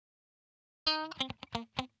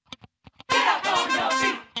Get up on your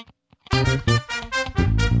feet.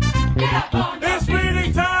 Get up on your It's feet.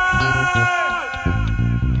 reading time!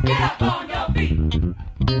 Get up on your feet.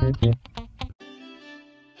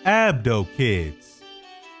 Abdo Kids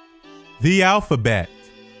The Alphabet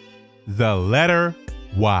The Letter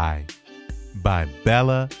Y by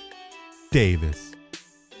Bela Davis.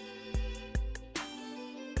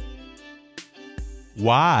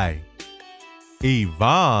 Y.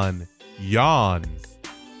 Yvonne yawns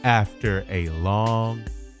after a long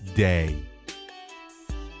day.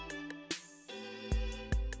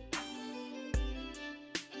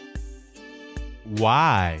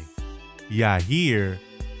 Y. Yahir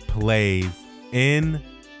plays in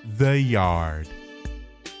the yard.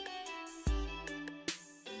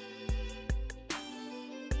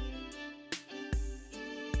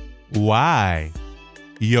 Y.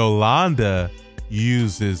 Yolanda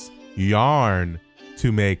uses yarn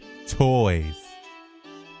to make toys.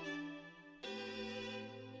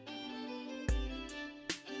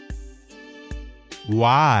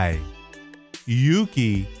 Y.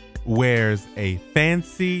 Yuki wears a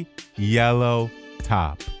fancy yellow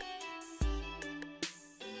top.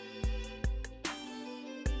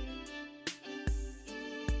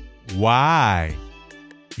 Y.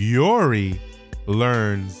 Yuri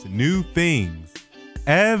learns new things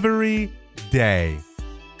every day.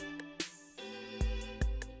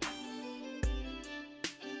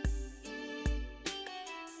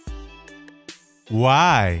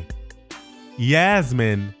 Y.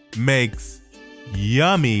 Yasmin makes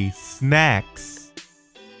yummy snacks.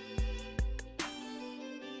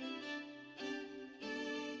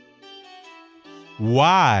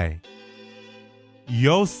 Y.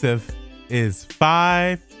 Yosef is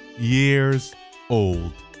 5 years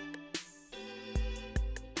old.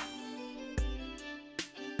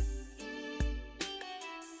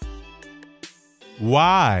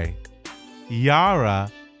 Y.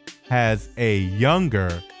 Yara has a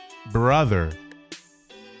younger brother.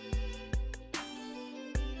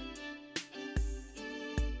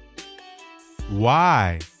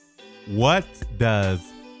 Y. What does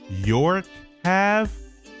York have?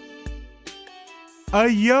 A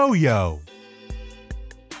yo-yo.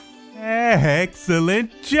 Excellent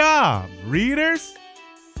job, readers.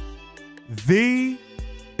 The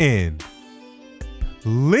end.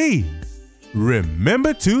 Please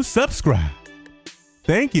remember to subscribe.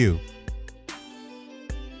 Thank you.